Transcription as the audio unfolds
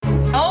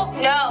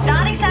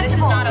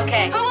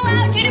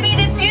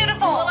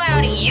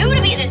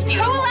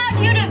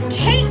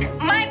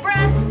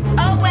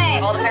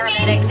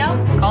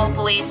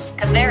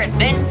because there has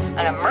been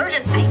an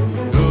emergency.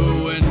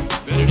 To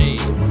infinity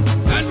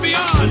and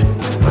beyond.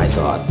 I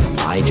thought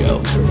my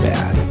jokes were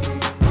bad.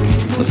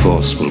 The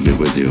Force will be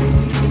with you,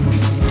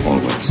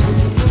 always.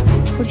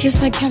 We're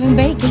just like Kevin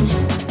Bacon.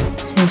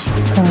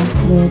 제시카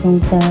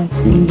외동딸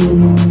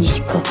일리노이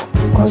시카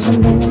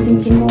거선배는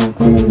빈티모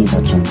그는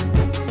이거죠.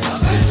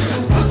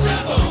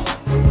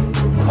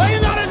 Are you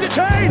not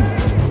entertained?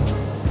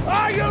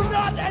 Are you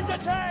not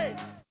entertained?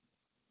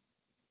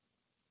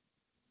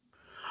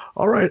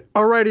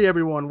 Alrighty,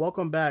 everyone.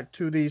 Welcome back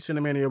to the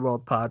Cinemania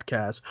World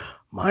Podcast.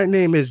 My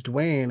name is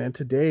Dwayne, and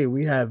today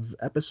we have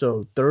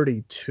episode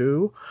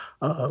 32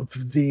 of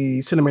the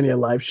Cinemania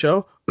Live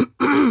Show.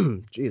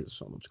 Jesus,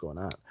 so much going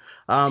on.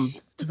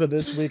 For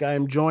this week, I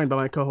am joined by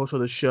my co-host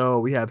of the show.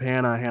 We have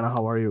Hannah. Hannah,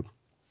 how are you?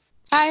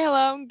 Hi,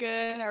 hello, I'm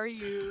good. How are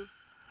you?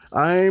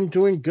 I'm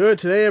doing good.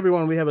 Today,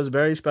 everyone, we have a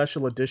very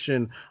special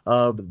edition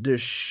of this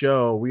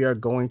show. We are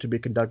going to be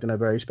conducting a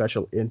very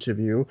special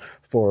interview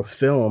for a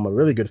film, a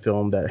really good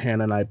film that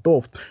Hannah and I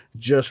both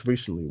just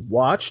recently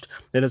watched.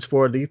 And it's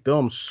for the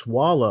film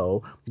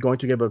Swallow. I'm going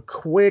to give a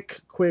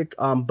quick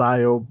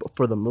bio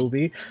for the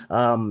movie.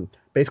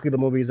 Basically, the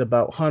movie is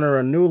about Hunter,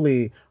 a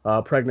newly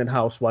pregnant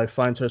housewife,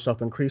 finds herself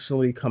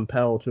increasingly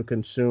compelled to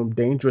consume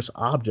dangerous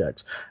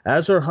objects.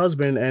 As her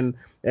husband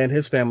and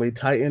his family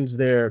tightens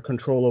their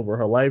control over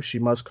her life, she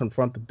must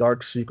confront the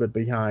dark secret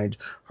behind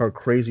her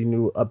crazy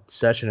new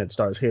obsession. It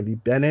stars Haley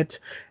Bennett,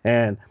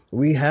 and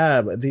we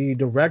have the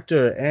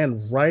director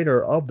and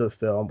writer of the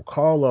film,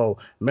 Carlo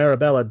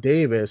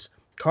Mirabella-Davis.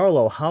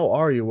 Carlo, how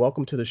are you?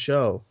 Welcome to the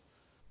show.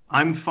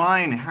 I'm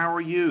fine. How are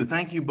you?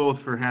 Thank you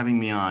both for having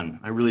me on.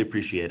 I really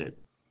appreciate it.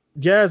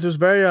 Yes, it was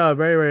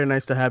very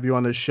nice to have you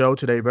on the show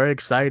today. Very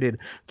excited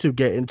to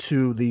get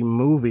into the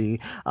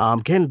movie.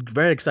 Getting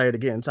very excited to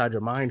get inside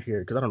your mind here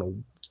because I don't know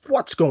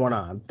what's going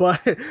on,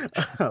 but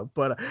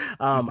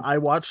I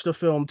watched the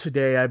film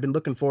today. I've been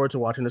looking forward to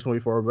watching this movie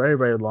for a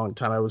very long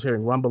time. I was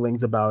hearing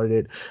rumblings about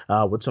it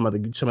with some of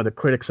the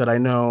critics that I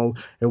know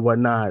and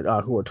whatnot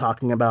who were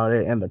talking about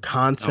it, and the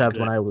concept.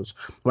 When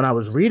I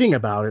was reading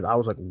about it, I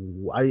was like,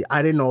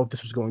 I didn't know if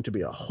this was going to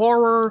be a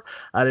horror.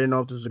 I didn't know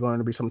if this was going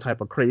to be some type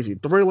of crazy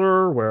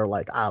thriller where,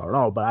 like, I don't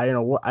know, but I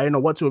didn't know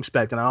what to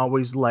expect, and I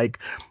always like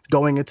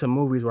going into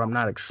movies where I'm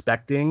not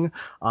expecting.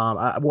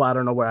 I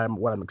don't know what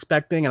I'm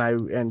expecting,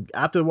 and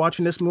after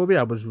watching this movie,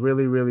 I was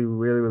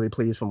really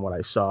pleased from what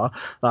I saw.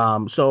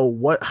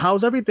 So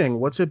how's everything?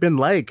 What's it been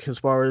like as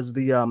far as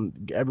the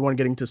everyone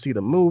getting to see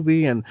the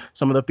movie and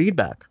some of the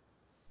feedback?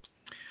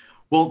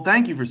 Well,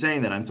 thank you for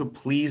saying that. I'm so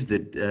pleased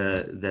that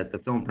that the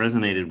film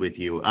resonated with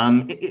you.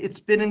 It's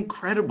been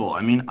incredible.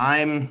 I mean,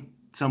 I'm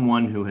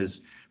someone who has,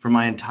 for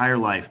my entire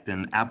life,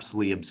 been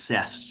absolutely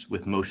obsessed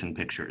with motion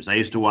pictures. I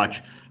used to watch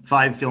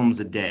 5 films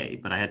a day,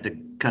 but I had to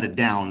cut it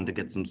down to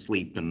get some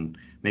sleep and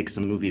make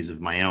some movies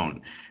of my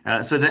own.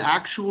 So to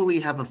actually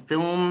have a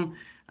film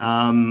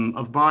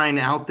of mine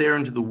out there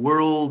into the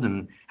world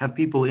and have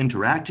people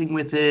interacting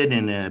with it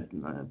in a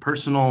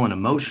personal and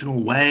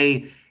emotional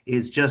way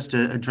is just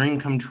a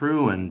dream come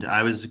true. And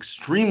I was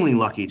extremely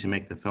lucky to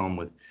make the film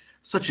with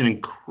such an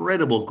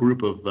incredible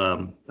group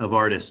of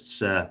artists,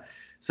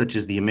 such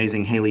as the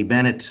amazing Haley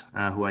Bennett,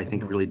 who I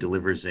think really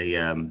delivers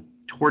a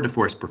tour de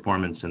force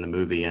performance in the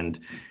movie, and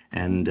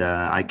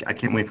I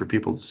can't wait for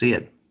people to see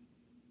it.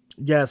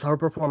 Yes, her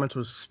performance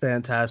was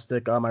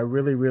fantastic. I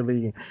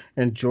really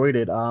enjoyed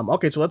it.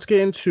 Okay, so we're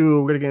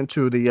gonna get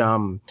into the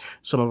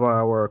some of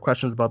our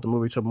questions about the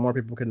movie, so more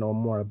people can know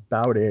more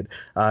about it.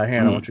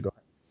 Hannah, why don't you go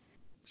ahead?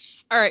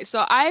 All right,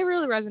 so I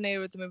really resonated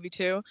with the movie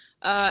too.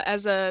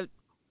 As a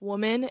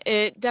woman,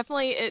 it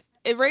definitely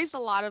it raised a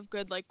lot of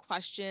good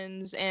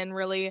questions, and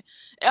really,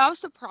 I was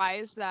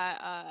surprised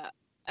that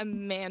a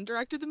man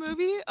directed the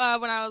movie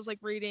when I was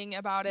reading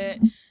about it,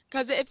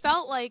 because it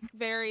felt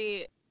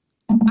very,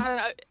 I don't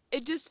know,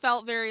 it just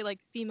felt very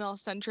female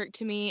centric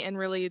to me, and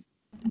really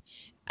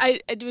I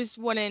just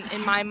wouldn't,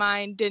 in my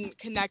mind, didn't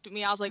connect with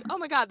me. I was like, oh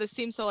my god, this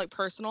seems so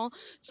personal.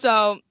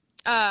 So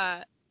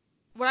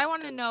what I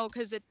want to know,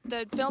 because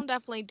the film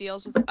definitely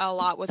deals with a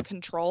lot with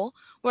control.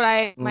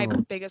 My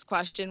biggest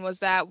question was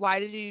that why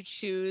did you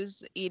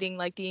choose eating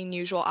the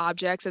unusual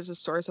objects as a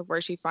source of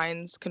where she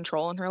finds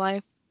control in her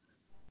life?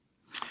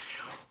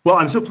 Well,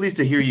 I'm so pleased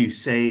to hear you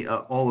say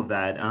all of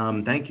that.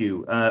 Thank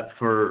you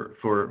for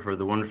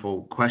the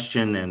wonderful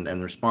question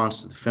and response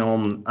to the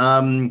film.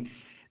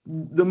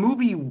 The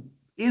movie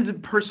is a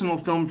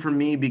personal film for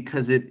me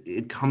because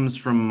it comes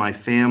from my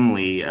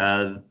family.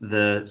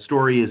 The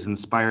story is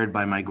inspired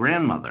by my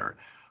grandmother,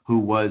 who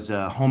was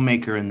a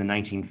homemaker in the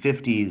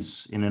 1950s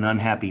in an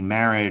unhappy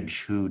marriage,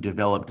 who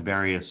developed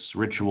various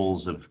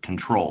rituals of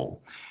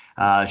control.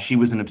 She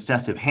was an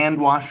obsessive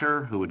hand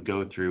washer who would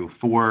go through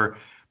 4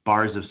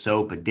 bars of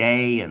soap a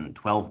day and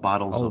 12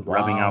 bottles of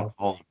rubbing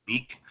alcohol a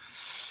week.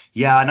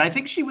 Yeah, and I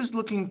think she was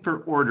looking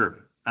for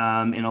order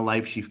in a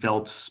life she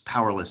felt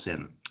powerless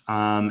in.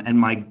 And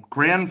my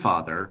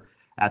grandfather,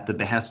 at the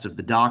behest of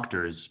the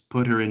doctors,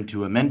 put her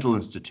into a mental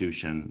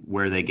institution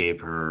where they gave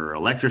her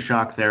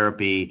electroshock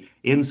therapy,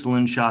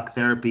 insulin shock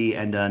therapy,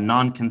 and a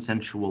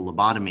non-consensual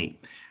lobotomy.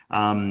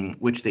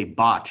 which they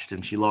botched,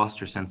 and she lost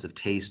her sense of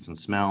taste and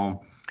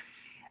smell.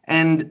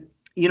 And,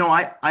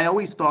 I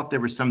always thought there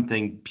was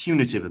something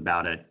punitive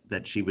about it,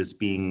 that she was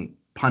being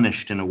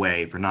punished in a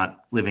way for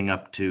not living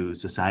up to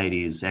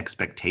society's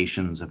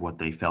expectations of what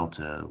they felt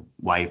a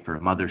wife or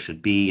a mother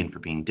should be, and for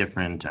being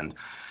different. And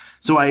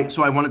so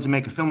I wanted to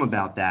make a film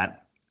about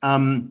that.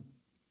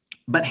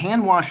 But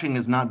hand washing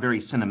is not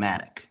very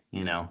cinematic,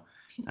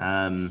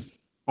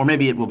 or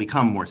maybe it will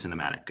become more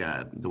cinematic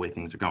the way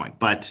things are going.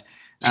 But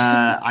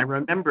I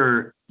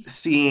remember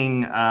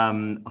seeing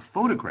a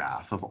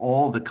photograph of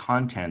all the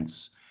contents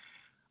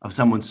of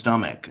someone's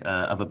stomach,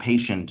 of a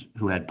patient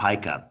who had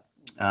pica.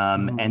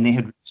 And they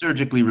had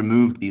surgically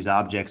removed these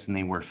objects, and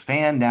they were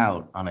fanned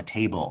out on a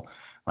table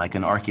like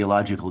an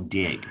archaeological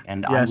dig.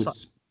 And Yes, I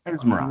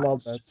was mesmerized.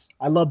 love that.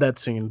 I love that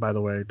scene, by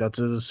the way. That's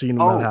a scene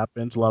that Oh,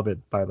 happens. Love it,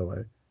 by the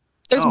way.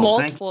 There's oh, thank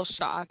you. multiple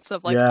shots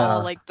of like all Yeah,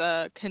 like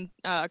the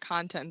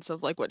contents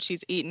of like what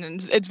she's eaten,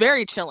 and it's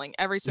very chilling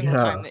every single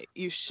time yeah. that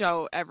you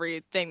show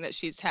everything that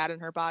she's had in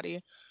her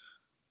body.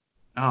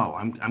 Oh,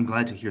 I'm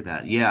glad to hear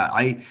that.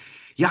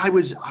 I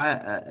was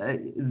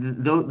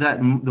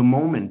the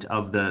moment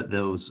of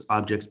those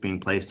objects being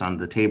placed on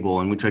the table,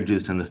 and we tried to do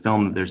this in the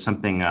film. There's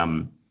something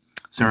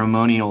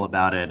ceremonial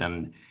about it,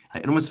 and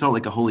it almost felt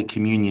like a holy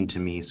communion to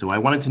me. So I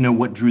wanted to know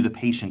what drew the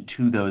patient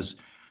to those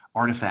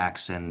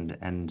artifacts,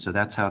 and so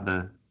that's how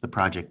the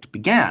project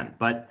began.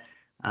 But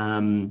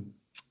to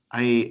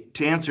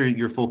answer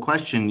your full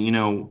question,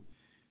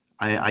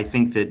 I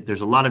think that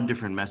there's a lot of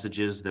different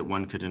messages that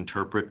one could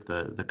interpret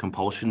the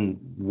compulsion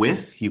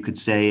with. You could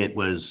say it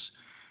was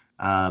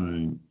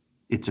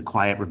it's a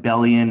quiet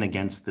rebellion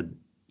against the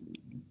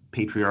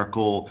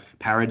patriarchal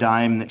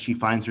paradigm that she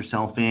finds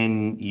herself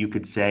in. You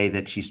could say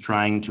that she's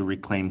trying to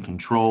reclaim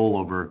control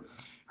over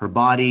her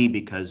body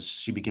because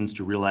she begins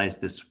to realize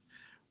this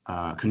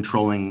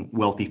controlling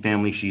wealthy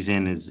family she's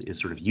in is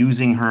sort of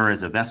using her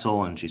as a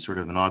vessel, and she's sort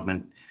of an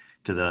augment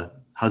to the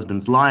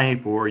husband's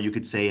life. Or you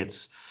could say it's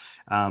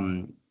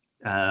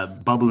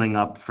bubbling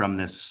up from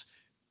this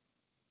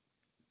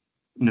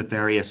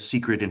nefarious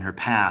secret in her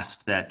past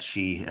that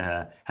she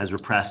has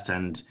repressed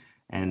and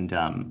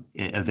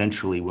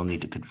eventually will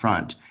need to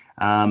confront.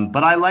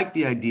 But I like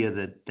the idea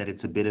that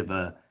it's a bit of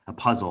a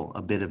puzzle,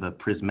 a bit of a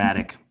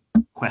prismatic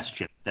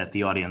question that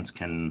the audience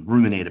can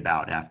ruminate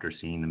about after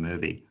seeing the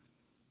movie.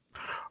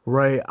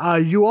 Right.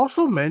 You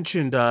also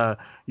mentioned that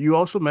you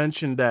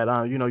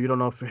don't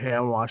know if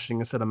hand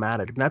washing is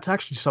cinematic. And that's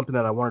actually something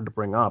that I wanted to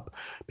bring up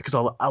because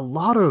a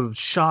lot of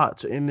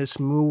shots in this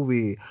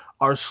movie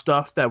are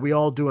stuff that we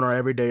all do in our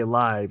everyday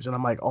lives. And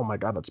I'm like, oh my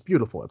God, that's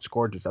beautiful. It's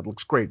gorgeous. That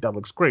looks great. That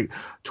looks great.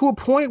 To a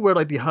point where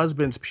like the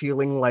husband's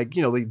peeling like,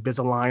 the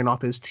Invisalign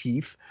off his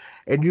teeth.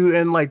 And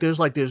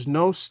there's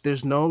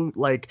no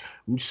like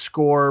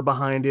score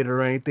behind it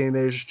or anything.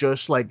 There's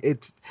just like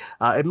it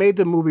made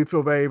the movie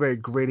feel very, very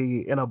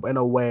gritty in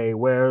a way,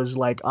 whereas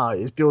like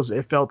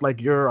it felt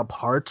like you're a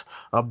part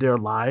of their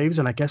lives,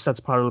 and I guess that's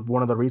part of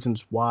one of the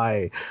reasons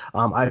why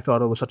I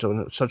felt it was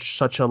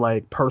such a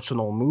like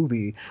personal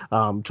movie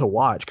to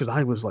watch, because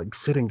I was like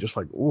sitting just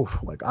like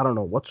oof, like I don't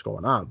know what's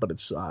going on, but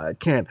it's I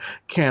can't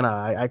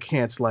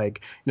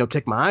like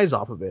take my eyes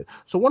off of it.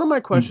 So one of my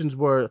questions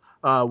was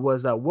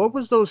that what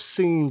was those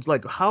scenes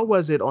like? How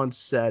was it on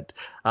set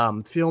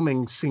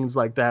filming scenes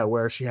like that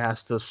where she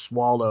has to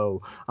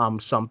swallow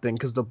something?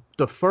 Because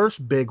the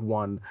first big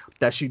one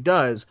that she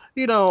does,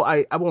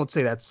 I won't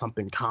say that's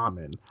something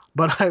common,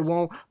 but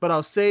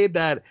I'll say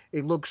that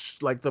it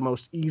looks like the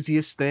most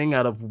easiest thing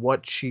out of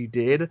what she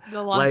did.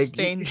 The less Like,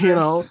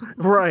 dangerous.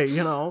 right,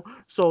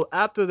 so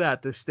after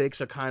that the stakes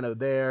are kind of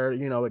there,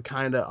 it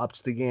kind of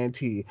ups the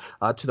ante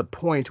to the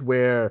point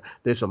where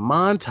there's a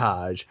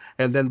montage,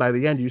 and then by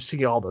the end you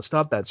see all the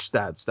stuff that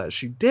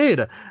she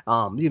did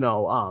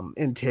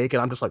intake,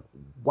 and I'm just like,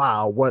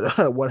 wow,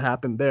 what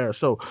happened there?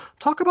 So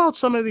talk about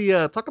some of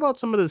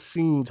the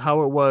scenes,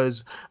 how it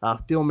was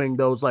filming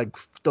those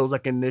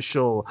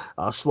initial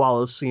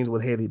swallow scenes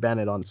with Haley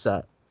Bennett on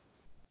set.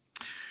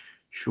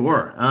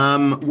 Sure.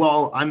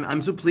 Well,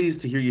 I'm so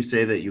pleased to hear you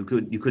say that you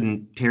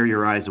couldn't tear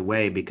your eyes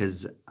away, because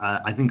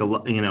I think a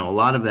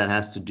lot of that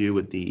has to do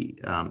with the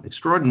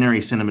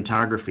extraordinary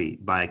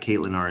cinematography by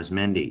Caitlin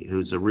Arizmendi,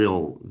 who's a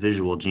real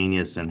visual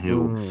genius and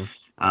who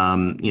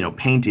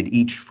painted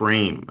each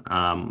frame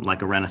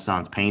like a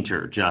Renaissance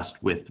painter, just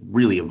with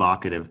really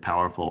evocative,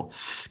 powerful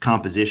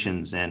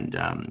compositions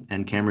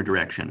and camera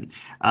direction.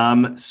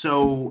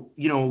 So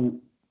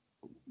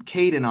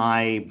Kate and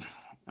I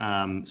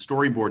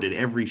storyboarded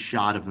every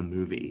shot of the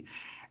movie,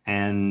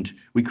 and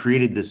we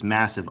created this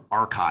massive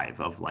archive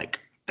of like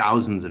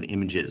thousands of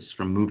images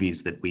from movies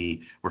that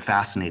we were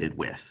fascinated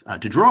with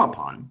to draw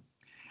upon.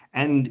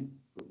 And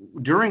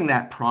during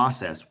that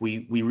process,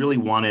 we really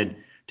wanted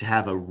to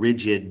have a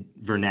rigid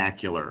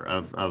vernacular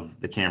of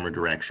the camera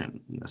direction,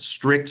 a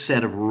strict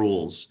set of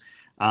rules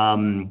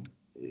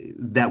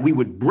that we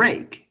would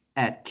break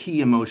at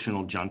key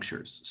emotional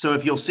junctures. So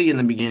if you'll see in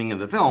the beginning of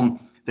the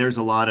film, there's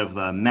a lot of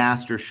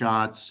master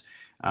shots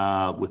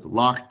with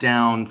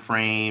lockdown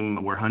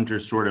frame where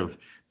Hunter's sort of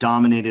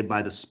dominated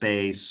by the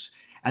space.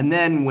 And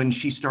then when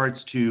she starts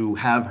to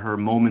have her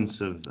moments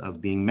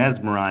of being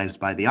mesmerized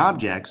by the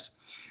objects,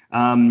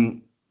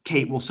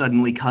 Kate will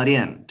suddenly cut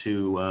in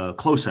to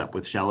close-up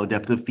with shallow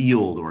depth of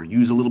field or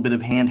use a little bit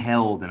of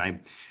handheld. And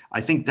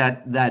I think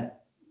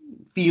that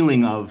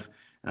feeling of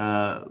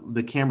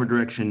the camera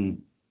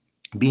direction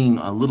being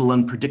a little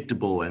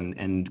unpredictable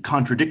and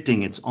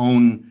contradicting its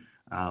own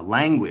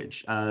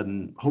language,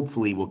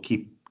 hopefully will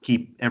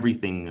keep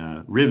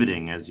everything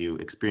riveting as you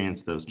experience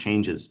those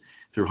changes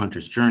through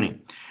Hunter's journey.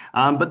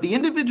 But the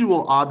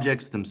individual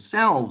objects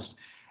themselves,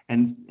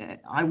 and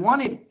I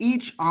wanted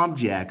each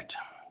object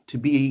to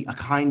be a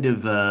kind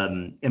of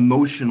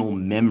emotional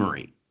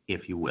memory,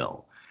 if you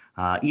will.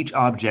 Each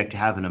object to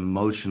have an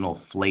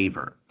emotional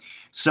flavor.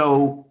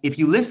 So if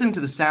you listen to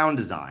the sound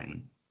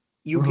design,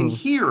 you can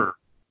hear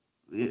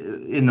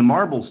in the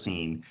marble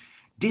scene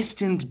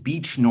distant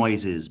beach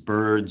noises,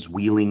 birds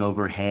wheeling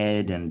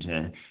overhead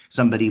and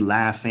somebody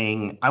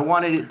laughing. I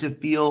wanted it to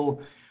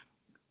feel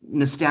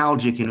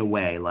nostalgic in a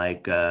way,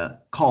 like a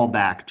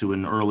callback to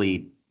an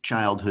early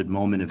childhood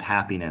moment of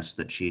happiness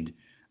that she'd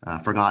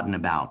forgotten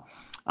about.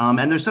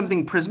 And there's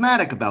something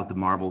prismatic about the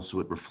marble, so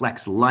it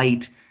reflects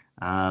light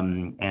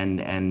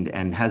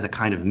and has a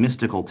kind of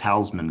mystical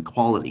talisman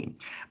quality.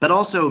 But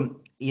also,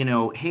 you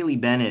know, Haley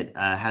Bennett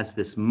has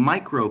this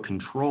micro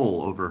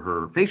control over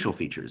her facial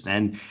features,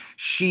 and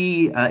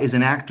she is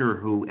an actor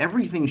who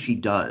everything she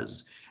does,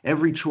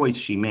 every choice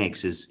she makes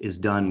is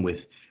done with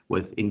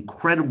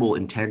incredible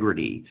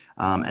integrity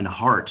and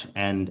heart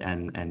and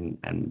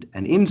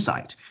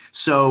insight.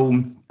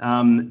 So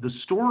the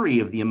story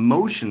of the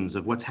emotions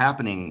of what's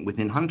happening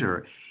within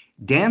Hunter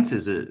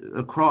dances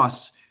across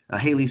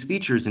Haley's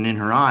features and in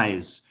her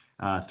eyes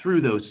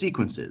through those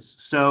sequences.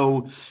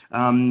 So,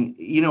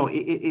 you know,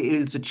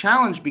 it's a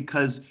challenge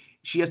because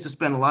she has to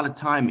spend a lot of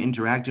time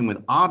interacting with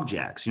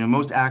objects. You know,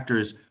 most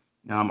actors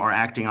are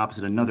acting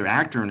opposite another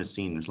actor in a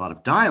scene. There's a lot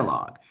of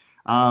dialogue.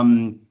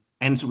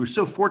 And so we're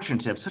so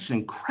fortunate to have such an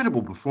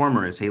incredible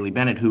performer as Haley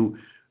Bennett, who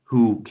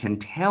can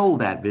tell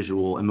that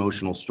visual,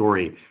 emotional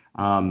story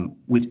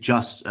with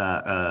just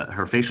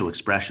her facial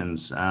expressions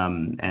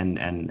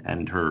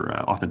and her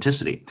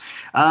authenticity.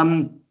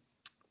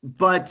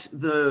 But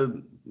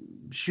the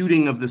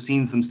shooting of the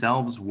scenes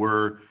themselves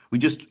we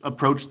just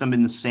approached them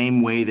in the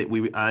same way that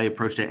I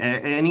approached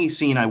any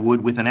scene I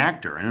would with an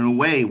actor. And in a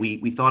way,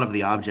 we thought of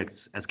the objects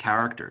as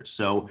characters.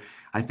 So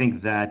I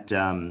think that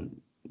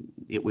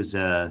it was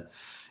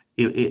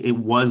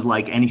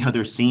like any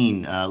other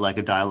scene, like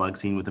a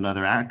dialogue scene with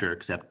another actor,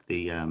 except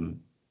the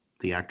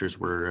actors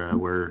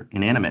were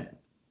inanimate.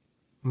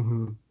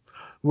 Mm-hmm.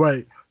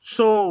 Right.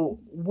 So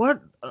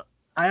what?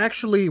 I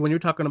actually, when you're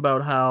talking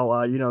about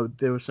how you know,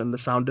 there was in the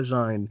sound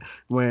design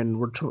when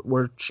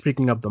we're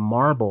speaking of the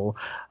marble,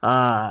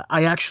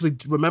 I actually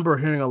remember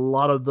hearing a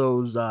lot of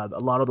those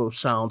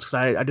sounds because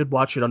I did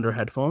watch it under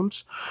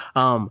headphones,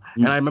 and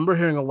I remember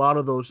hearing a lot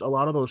of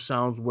those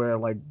sounds where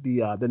like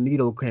the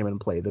needle came in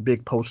play, the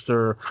big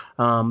poster,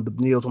 the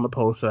needles on the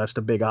poster. That's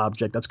the big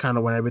object. That's kind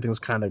of when everything's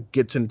kind of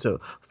gets into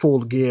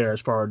full gear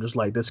as far as just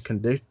like this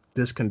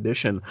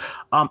condition.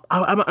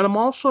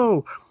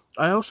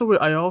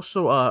 I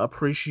also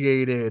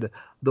appreciated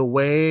the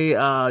way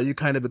you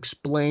kind of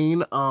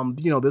explain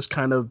you know, this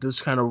kind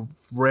of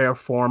rare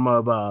form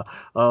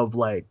of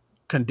like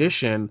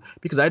condition,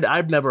 because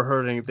I've never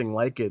heard anything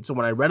like it. So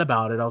when I read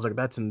about it, I was like,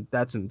 that's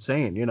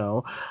insane, you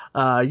know.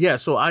 Yeah,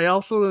 so I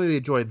also really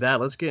enjoyed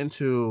that. Let's get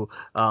into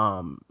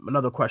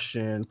another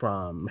question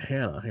from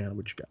Hannah. Hannah,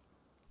 what you got?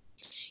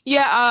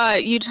 Yeah,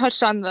 you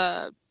touched on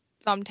the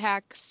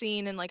thumbtack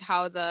scene and like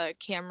how the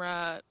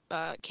camera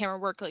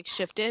work like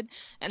shifted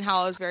and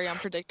how it was very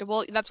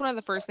unpredictable. That's one of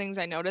the first things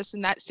I noticed,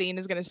 and that scene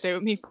is going to stay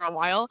with me for a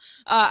while.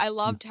 I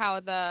loved how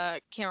the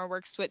camera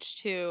work switched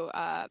to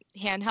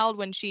handheld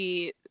when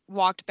she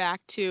walked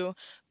back to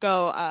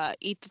go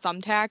eat the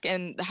thumbtack,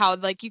 and how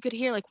like you could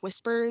hear like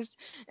whispers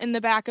in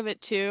the back of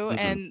it too.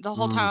 And the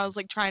whole time I was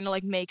like trying to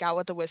like make out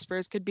what the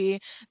whispers could be.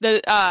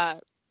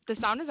 The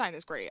sound design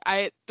is great.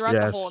 Throughout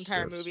the whole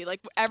entire movie, like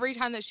every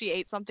time that she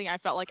ate something, I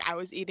felt like I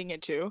was eating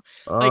it too.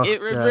 Like it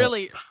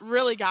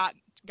really got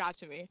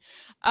to me.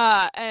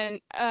 And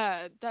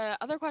the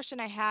other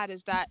question I had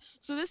is that,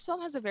 so this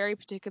film has a very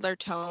particular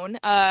tone.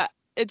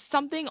 It's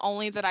something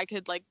only that I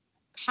could like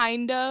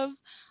kind of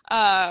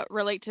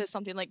relate to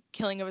something like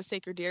Killing of a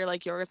Sacred Deer,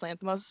 like Yorgos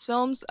Lanthimos'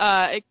 films.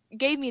 It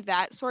gave me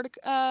that sort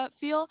of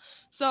feel.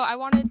 So I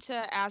wanted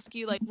to ask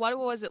you, like, what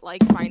was it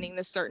like finding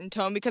this certain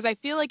tone? Because I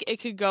feel like it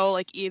could go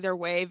like either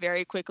way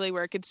very quickly,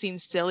 where it could seem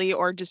silly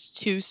or just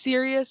too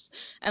serious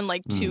and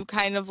like too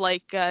kind of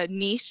like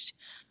niche.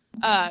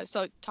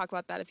 So talk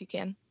about that if you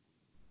can.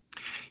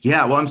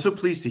 Yeah, well, I'm so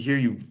pleased to hear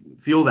you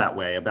feel that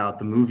way about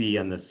the movie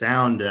and the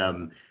sound.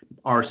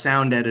 Our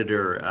sound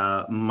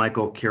editor,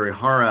 Michael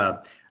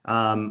Kirihara,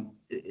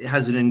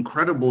 has an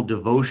incredible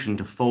devotion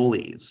to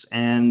Foley's.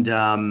 And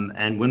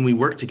when we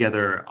work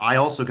together, I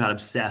also got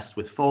obsessed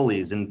with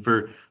Foley's. And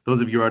for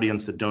those of your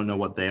audience that don't know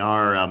what they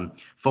are,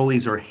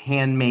 Foley's are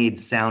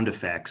handmade sound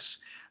effects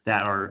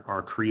that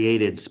are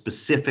created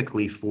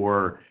specifically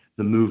for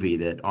the movie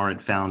that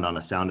aren't found on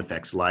a sound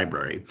effects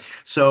library.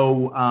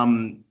 So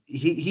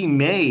he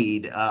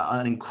made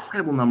an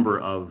incredible number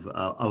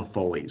of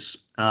Foleys.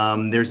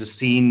 There's a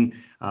scene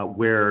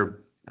where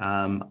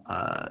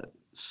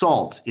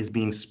salt is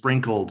being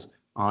sprinkled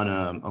on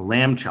a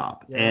lamb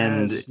chop,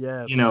 and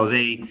you know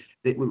they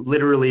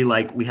literally,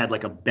 like, we had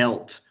like a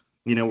belt,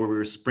 you know, where we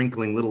were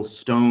sprinkling little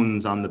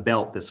stones on the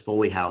belt. This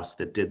Foley house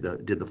that did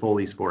the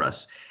Foleys for us.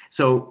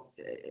 So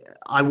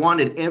I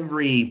wanted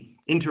every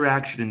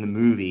interaction in the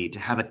movie to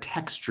have a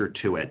texture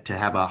to it, to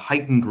have a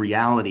heightened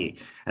reality,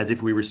 as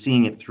if we were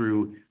seeing it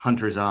through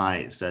Hunter's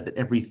eyes, that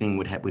everything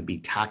would be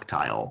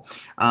tactile.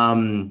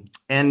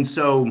 And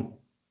so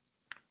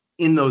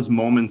in those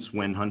moments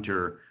when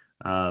Hunter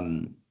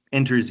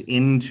enters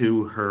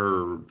into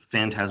her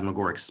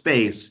phantasmagoric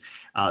space,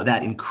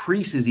 that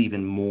increases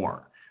even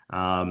more.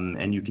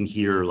 And you can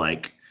hear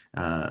like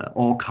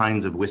all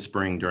kinds of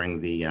whispering during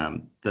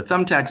the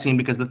thumbtack scene,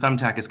 because the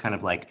thumbtack is kind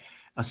of like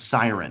a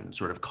siren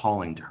sort of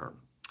calling to her.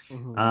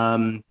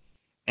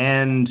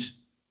 And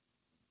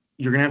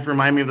you're gonna have to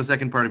remind me of the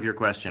second part of your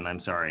question.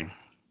 I'm sorry.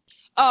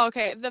 Oh,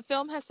 okay. The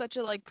film has such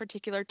a like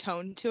particular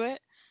tone to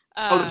it.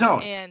 The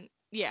tone. And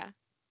yeah.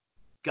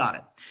 Got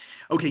it.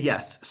 Okay,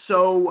 yes.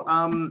 So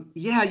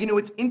yeah, you know,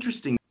 it's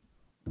interesting.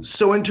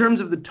 So in terms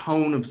of the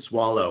tone of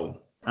Swallow,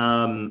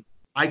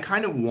 I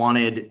kind of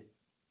wanted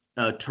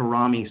a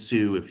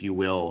tiramisu, if you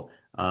will,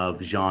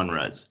 of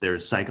genres.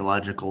 There's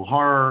psychological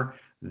horror,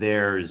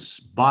 there's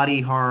body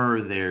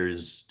horror,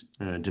 there's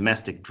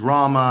domestic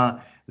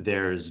drama,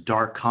 there's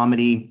dark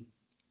comedy.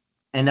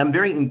 And I'm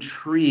very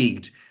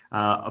intrigued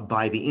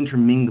by the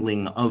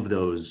intermingling of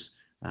those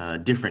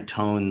different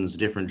tones,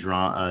 different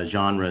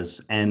genres,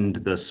 and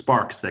the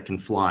sparks that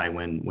can fly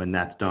when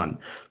that's done.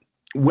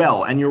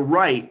 Well, and you're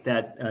right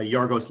that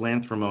Yorgos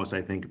Lanthimos,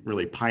 I think,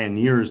 really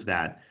pioneers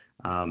that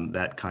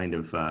kind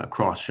of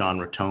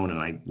cross-genre tone, and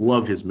I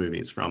love his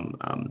movies, from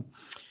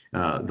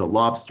The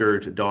Lobster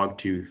to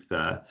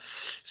Dogtooth.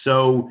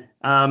 So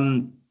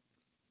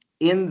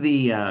in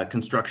the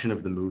construction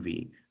of the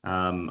movie,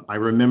 I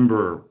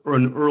remember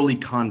an early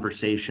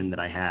conversation that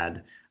I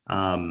had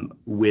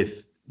with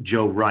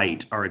Joe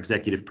Wright, our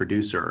executive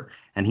producer,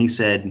 and he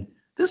said,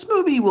 "This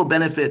movie will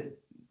benefit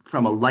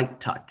from a light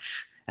touch."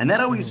 And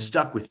that always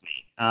stuck with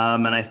me.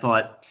 And I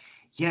thought,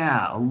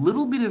 yeah, a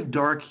little bit of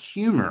dark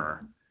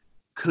humor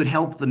could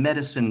help the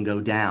medicine go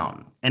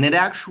down. And it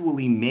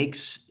actually makes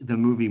the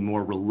movie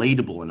more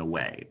relatable in a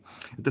way.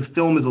 The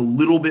film is a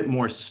little bit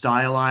more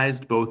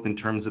stylized, both in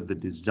terms of the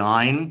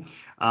design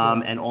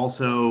and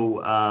also,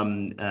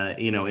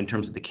 you know, in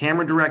terms of the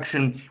camera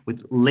direction,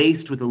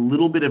 laced with a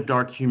little bit of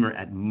dark humor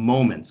at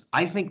moments,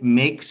 I think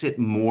makes it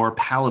more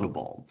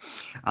palatable.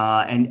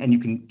 And you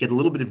can get a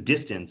little bit of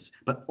distance,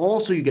 but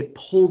also you get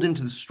pulled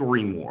into the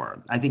story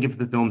more. I think if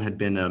the film had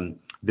been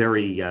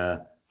very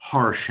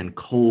harsh and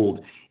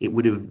cold, it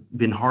would have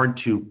been hard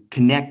to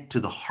connect to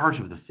the heart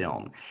of the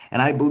film.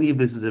 And I believe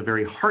this is a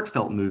very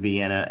heartfelt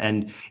movie,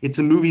 and it's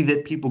a movie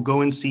that people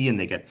go and see and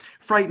they get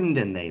frightened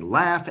and they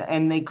laugh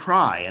and they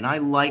cry. And I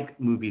like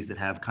movies that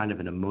have kind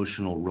of an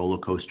emotional roller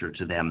coaster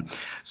to them.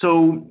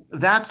 So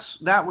that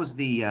was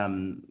the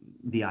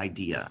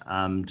idea,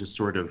 to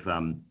sort of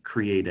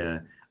create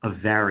a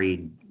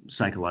varied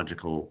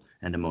psychological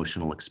and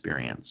emotional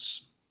experience.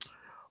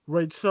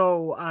 Right.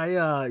 So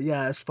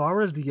as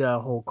far as the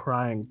whole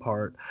crying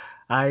part,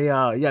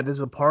 there's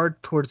a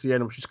part towards the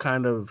end where she's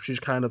kind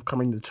of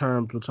coming to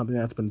terms with something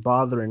that's been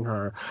bothering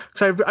her.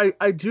 So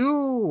I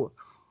do.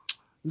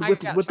 I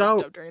got choked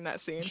up during that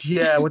scene.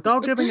 Yeah,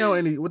 without giving out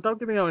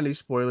any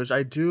spoilers,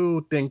 I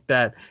do think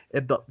that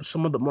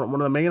one of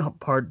the main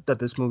part that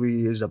this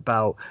movie is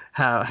about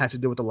has to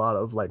do with a lot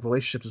of like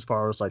relationships, as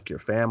far as like your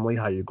family,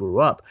 how you grew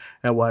up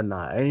and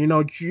whatnot. And you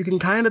know, you can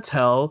kind of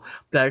tell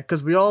that,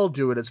 because we all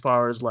do it, as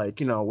far as like,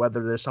 you know,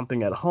 whether there's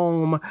something at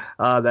home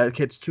that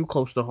hits too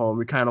close to home,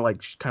 we kind of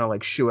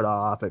like shoo it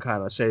off and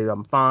kind of say,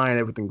 I'm fine,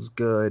 everything's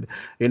good,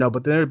 you know.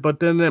 But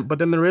then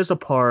there is a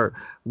part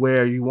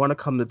where you want to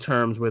come to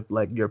terms with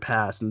like your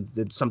past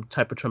and some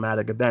type of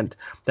traumatic event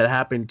that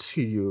happened to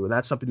you, and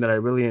that's something that I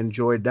really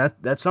enjoyed.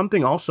 That's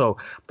something also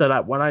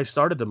that when I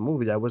started the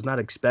movie, I was not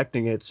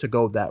expecting it to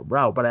go that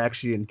route, but I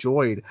actually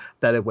enjoyed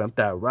that it went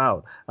that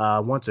route.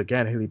 Once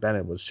again, Haley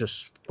Bennett was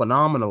just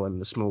phenomenal in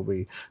this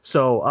movie.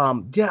 So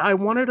I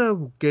wanted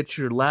to get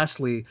your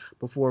lastly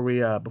before we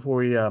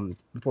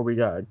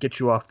get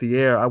you off the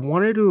air. I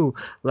wanted to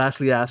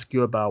lastly ask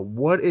you about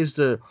what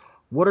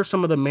are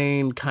some of the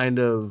main kind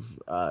of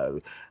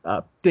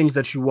things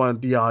that you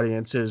want the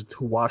audiences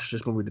who watch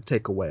this movie to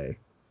take away?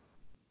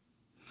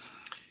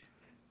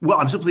 Well,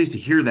 I'm so pleased to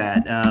hear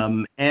that.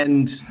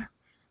 And,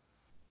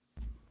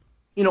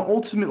 you know,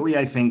 ultimately,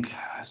 I think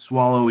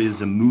Swallow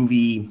is a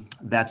movie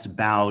that's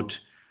about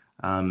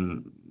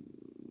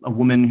a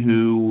woman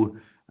who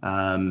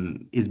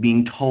is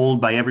being told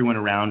by everyone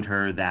around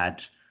her that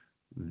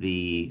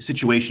the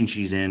situation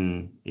she's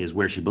in is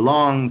where she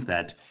belongs,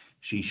 that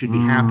she should be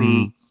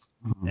happy.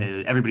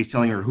 Everybody's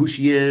telling her who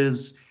she is,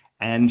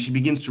 and she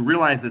begins to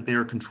realize that they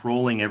are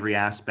controlling every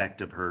aspect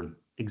of her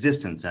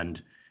existence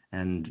and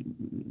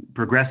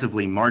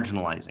progressively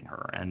marginalizing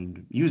her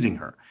and using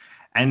her.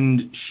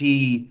 And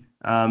she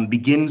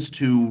begins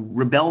to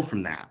rebel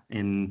from that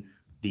in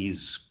these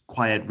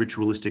quiet,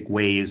 ritualistic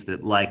ways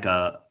that, like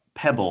a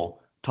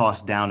pebble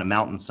tossed down a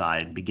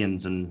mountainside,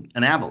 begins an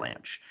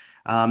avalanche.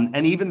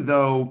 And even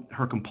though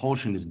her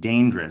compulsion is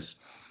dangerous,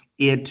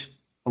 it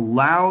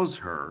allows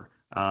her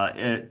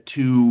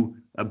to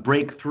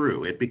break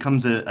through. It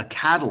becomes a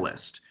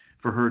catalyst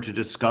for her to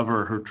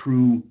discover her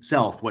true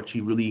self, what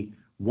she really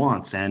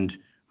wants and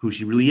who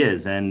she really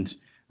is. And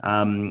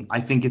I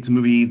think it's a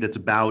movie that's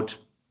about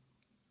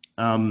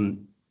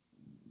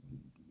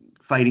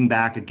fighting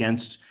back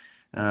against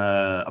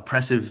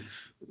oppressive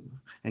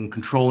and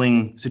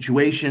controlling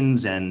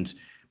situations and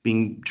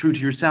being true to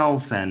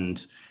yourself and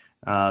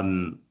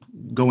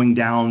going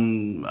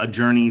down a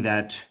journey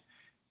that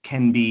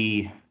can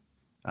be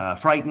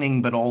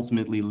frightening, but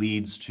ultimately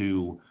leads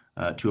to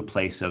a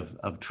place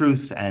of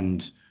truth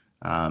and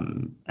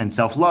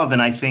self-love.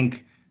 And I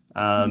think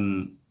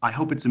I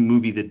hope it's a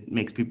movie that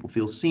makes people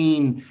feel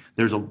seen.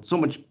 There's so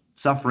much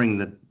suffering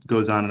that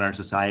goes on in our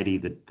society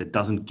that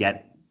doesn't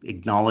get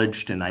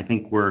acknowledged, and I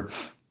think we're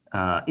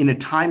in a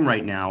time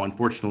right now,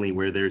 unfortunately,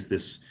 where there's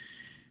this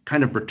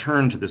kind of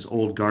return to this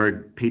old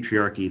guard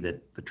patriarchy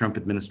that the Trump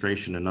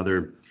administration and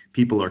other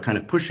people are kind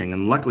of pushing.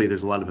 And luckily,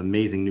 there's a lot of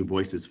amazing new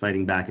voices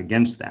fighting back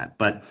against that.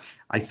 But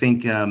I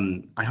think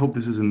I hope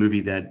this is a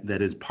movie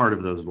that is part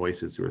of those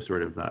voices who are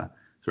sort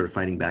of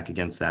fighting back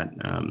against that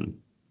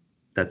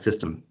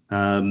system.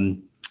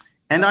 And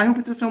I hope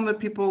it's a film that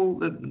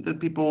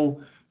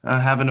people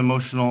have an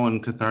emotional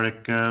and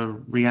cathartic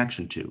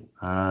reaction to.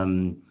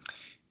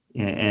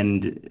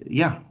 And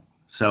yeah,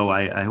 so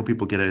I hope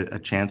people get a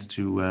chance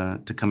to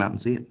come out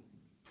and see it.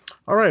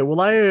 All right. Well,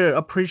 I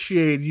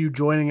appreciate you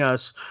joining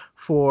us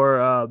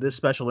for this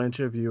special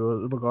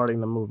interview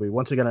regarding the movie.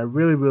 Once again, I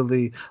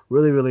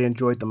really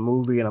enjoyed the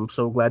movie, and I'm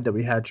so glad that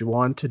we had you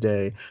on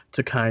today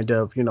to kind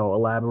of,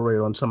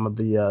 elaborate on some of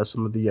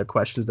the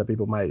questions that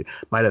people might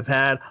have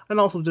had, and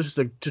also just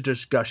to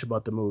just gush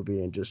about the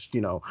movie and just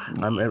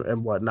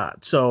and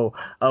whatnot. So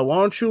why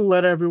don't you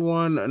let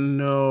everyone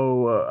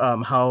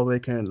know how they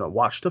can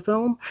watch the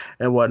film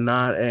and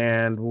whatnot,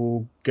 and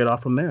we'll get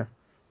off from there.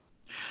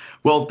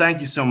 Well,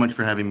 thank you so much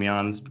for having me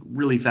on. It's a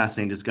really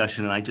fascinating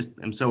discussion, and I just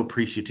am so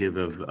appreciative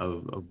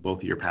of both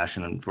of your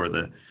passion and for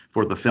the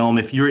film.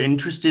 If you're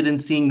interested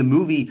in seeing the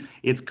movie,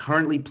 it's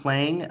currently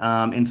playing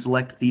in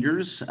select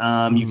theaters. You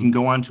can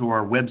go onto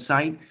our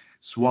website,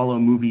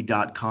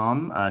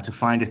 swallowmovie.com, to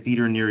find a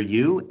theater near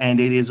you, and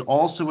it is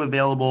also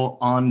available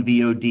on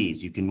VODs.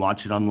 You can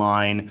watch it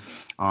online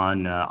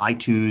on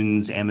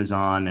iTunes,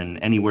 Amazon,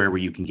 and anywhere where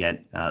you can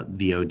get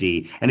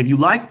VOD. And if you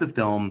like the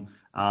film,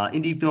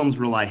 indie films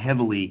rely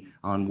heavily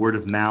on word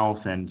of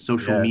mouth and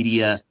social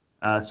media.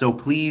 So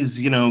please,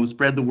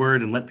 spread the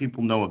word and let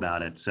people know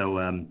about it.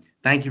 So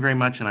thank you very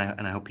much, and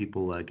I hope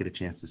people get a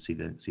chance to see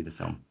the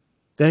film.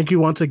 Thank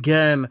you once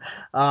again,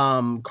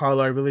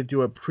 Carlo. I really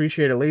do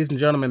appreciate it. Ladies and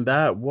gentlemen,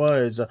 that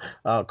was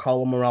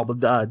Carlo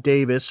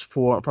Mirabella-Davis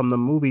from the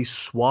movie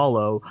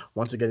Swallow.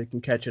 Once again, you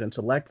can catch it in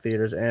select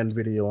theaters and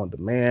video on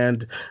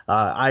demand.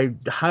 I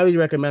highly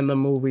recommend the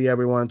movie,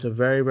 everyone. It's a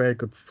very, very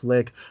good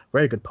flick.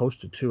 Very good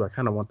poster, too. I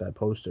kind of want that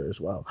poster as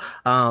well.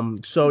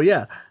 So,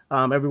 yeah.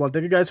 Everyone,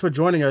 thank you guys for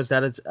joining us.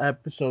 That is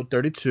episode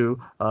 32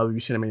 of the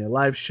Cinemania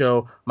live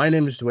show. My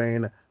name is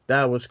Dwayne.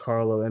 That was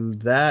Carlo,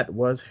 and that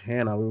was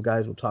Hannah. You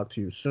guys will talk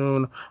to you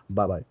soon.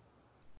 Bye-bye.